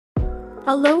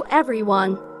Hello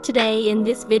everyone, today in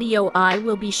this video I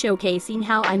will be showcasing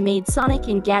how I made Sonic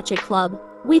in Gacha Club.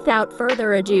 Without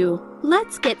further ado,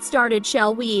 let's get started,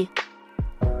 shall we?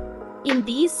 In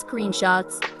these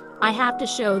screenshots, I have to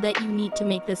show that you need to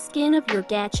make the skin of your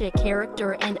Gacha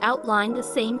character and outline the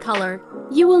same color.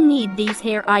 You will need these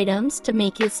hair items to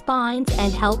make his spines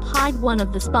and help hide one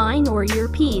of the spine or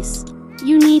earpiece.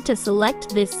 You need to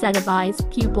select this set of eyes,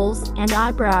 pupils, and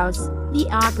eyebrows. The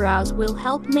eyebrows will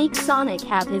help make Sonic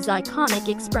have his iconic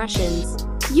expressions.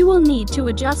 You will need to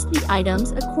adjust the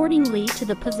items accordingly to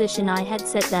the position I had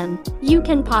set them. You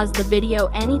can pause the video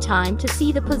anytime to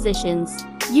see the positions.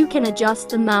 You can adjust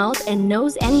the mouth and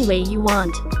nose any way you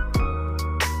want.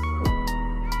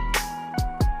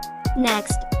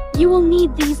 Next, you will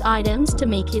need these items to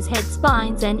make his head,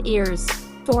 spines, and ears.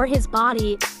 For his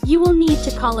body, you will need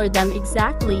to color them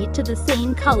exactly to the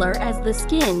same color as the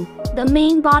skin. The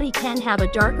main body can have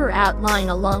a darker outline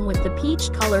along with the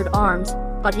peach-colored arms,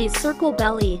 but his circle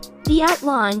belly, the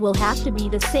outline will have to be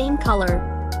the same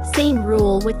color. Same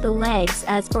rule with the legs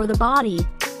as for the body.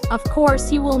 Of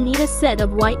course, you will need a set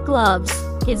of white gloves.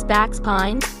 His back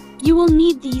spines, you will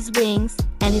need these wings,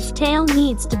 and his tail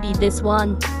needs to be this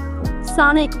one.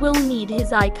 Sonic will need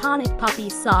his iconic puppy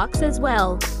socks as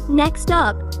well. Next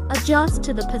up, adjust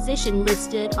to the position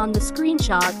listed on the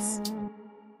screenshots.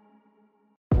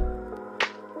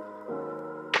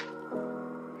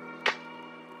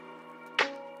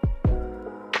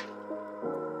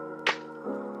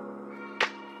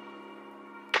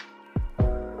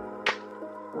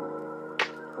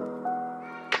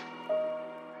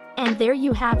 And there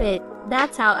you have it.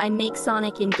 That's how I make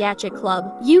Sonic in Gacha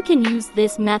Club. You can use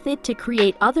this method to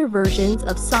create other versions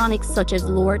of Sonic such as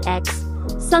Lord X,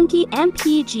 Sunky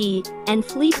MPG, and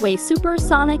Fleetway Super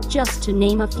Sonic, just to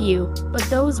name a few. But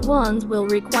those ones will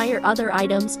require other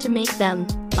items to make them.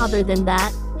 Other than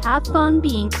that, have fun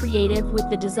being creative with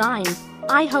the design.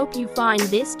 I hope you find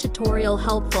this tutorial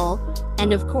helpful,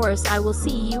 and of course I will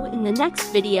see you in the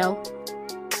next video.